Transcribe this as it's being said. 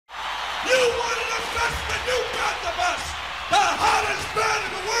You wanted the best, but you got the best. The hottest band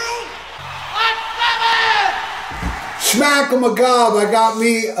in the world. Smack 'em a gob. I got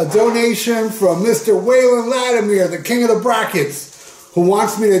me a donation from Mr. Waylon Latimer, the king of the brackets, who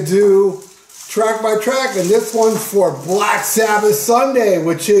wants me to do track by track, and this one's for Black Sabbath Sunday,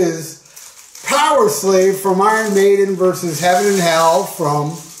 which is Powerslave from Iron Maiden versus Heaven and Hell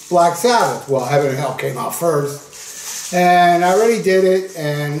from Black Sabbath. Well, Heaven and Hell came out first, and I already did it,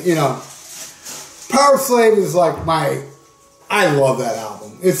 and you know, Powerslave is like I love that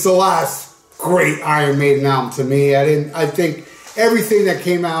album. It's the last great Iron Maiden album to me. I think everything that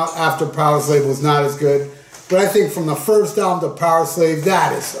came out after Powerslave was not as good, but I think from the first album to Powerslave,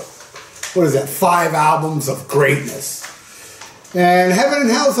 that is what is that, 5 albums of greatness. And Heaven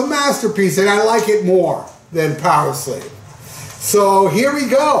and Hell is a masterpiece, and I like it more than Powerslave. So here we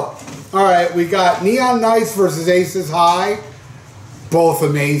go. All right, we got Neon Nights versus Aces High. Both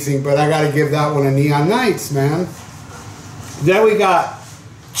amazing, but I got to give that one a Neon Nights, man. Then we got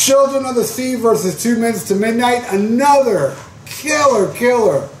Children of the Sea versus 2 Minutes to Midnight. Another killer.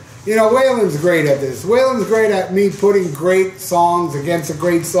 You know, Waylon's great at this. Waylon's great at me putting great songs against a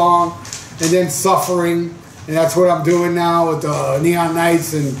great song and then suffering. And that's what I'm doing now with Neon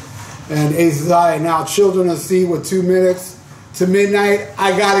Nights and Aces High. And now Children of the Sea with 2 Minutes to Midnight.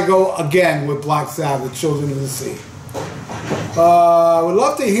 I got to go again with Black Sabbath, Children of the Sea. I would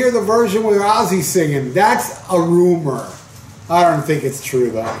love to hear the version with Ozzy singing. That's a rumor. I don't think it's true,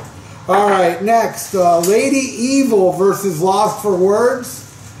 though. All right, next. Lady Evil versus Lost for Words.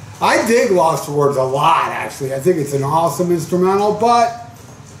 I dig Lost for Words a lot, actually. I think it's an awesome instrumental, but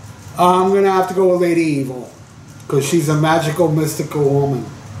I'm going to have to go with Lady Evil because she's a magical, mystical woman.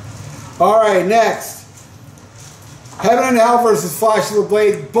 All right, next. Heaven and Hell versus Flash of the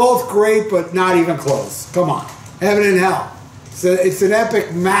Blade. Both great, but not even close. Come on. Heaven and Hell. It's an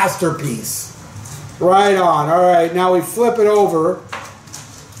epic masterpiece. Right on. All right, now we flip it over,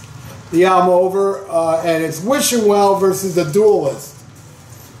 the album over, and it's Wishing Well versus The Duelist.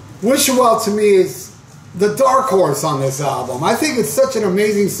 Wishing Well to me is the dark horse on this album. I think it's such an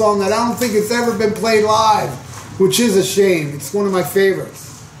amazing song that I don't think it's ever been played live, which is a shame. It's one of my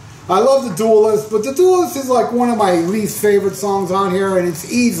favorites. I love The Duelist, but The Duelist is like one of my least favorite songs on here, and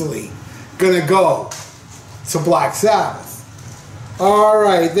it's easily going to go to Black Sabbath.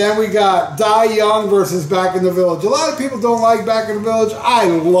 Alright, then we got Die Young versus Back in the Village. A lot of people don't like Back in the Village. I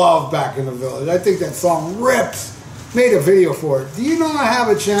love Back in the Village. I think that song rips. Made a video for it. Do you know I have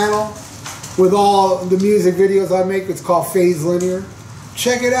a channel with all the music videos I make? It's called Phase Linear.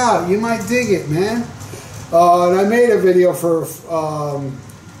 Check it out. You might dig it, man. And I made a video for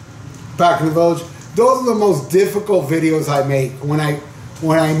Back in the Village. Those are the most difficult videos I make. When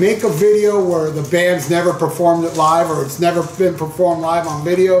I make a video where the band's never performed it live or it's never been performed live on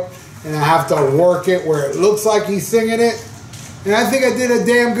video and I have to work it where it looks like he's singing it, and I think I did a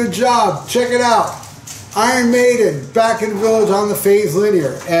damn good job. Check it out. Iron Maiden, Back in the Village on the Phase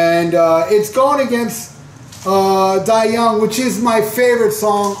Linear. And it's going against Die Young, which is my favorite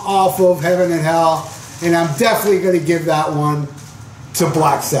song off of Heaven and Hell, and I'm definitely going to give that one to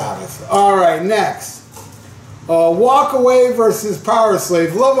Black Sabbath. All right, next. Walk Away versus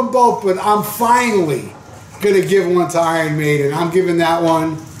Powerslave. Love them both, but I'm finally going to give one to Iron Maiden. I'm giving that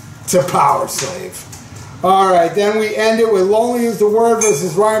one to Powerslave. Alright, then we end it with Lonely is the Word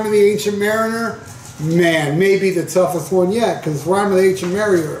versus Rhyme of the Ancient Mariner. Man, maybe the toughest one yet, because Rhyme of the Ancient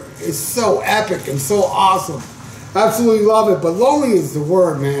Mariner is so epic and so awesome. Absolutely love it, but Lonely is the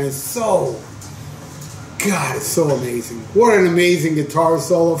Word, man. It's so... God, it's so amazing. What an amazing guitar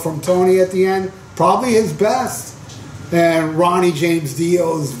solo from Tony at the end. Probably his best. And Ronnie James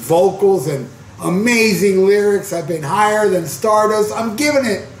Dio's vocals and amazing lyrics have been higher than Stardust. I'm giving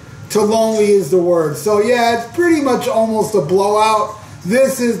it to Lonely is the Word. So yeah, it's pretty much almost a blowout.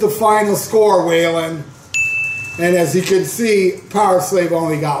 This is the final score, Waylon. And as you can see, Powerslave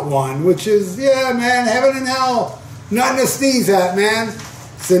only got one, which is, yeah, man, Heaven and Hell. Nothing to sneeze at, man.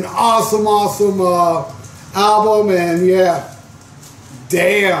 It's an awesome, awesome album, and yeah,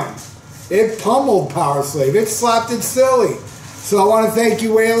 damn. It pummeled Powerslave. It slapped it silly. So I want to thank you,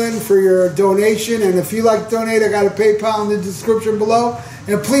 Waylon, for your donation. And if you like to donate, I got a PayPal in the description below.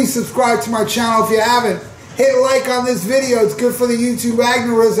 And please subscribe to my channel if you haven't. Hit like on this video. It's good for the YouTube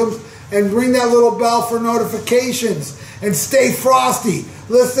algorithms. And ring that little bell for notifications. And stay frosty.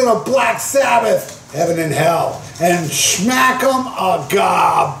 Listen to Black Sabbath, Heaven and Hell. And smack 'em a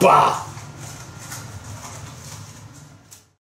gaba.